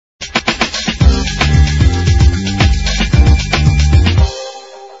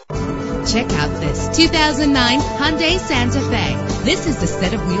Check out this 2009 Hyundai Santa Fe. This is the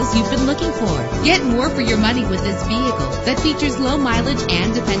set of wheels you've been looking for. Get more for your money with this vehicle that features low mileage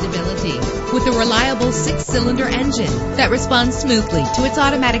and dependability. With a reliable 6-cylinder engine that responds smoothly to its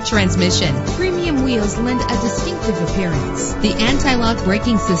automatic transmission, premium wheels lend a distinctive appearance. The anti-lock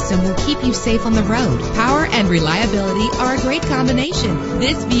braking system will keep you safe on the road. Power and reliability are a great combination.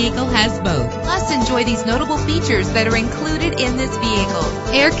 This vehicle has both. Plus, enjoy these notable features that are included in this vehicle: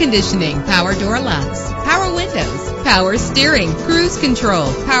 air conditioning, power door locks, power windows, power steering, cruise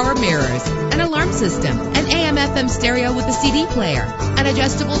control, power mirrors, an alarm system, an AM/FM stereo with a CD player, an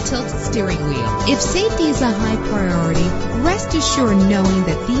adjustable tilt steering wheel. If safety is a high priority, rest assured knowing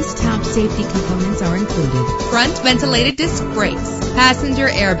that these top safety components are included: front ventilated disc brakes, passenger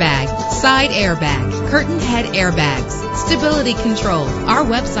airbag, side airbag, curtain head airbags, stability control. Our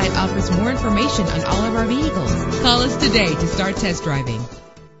website offers more information on all of our vehicles. Call us today to start test driving.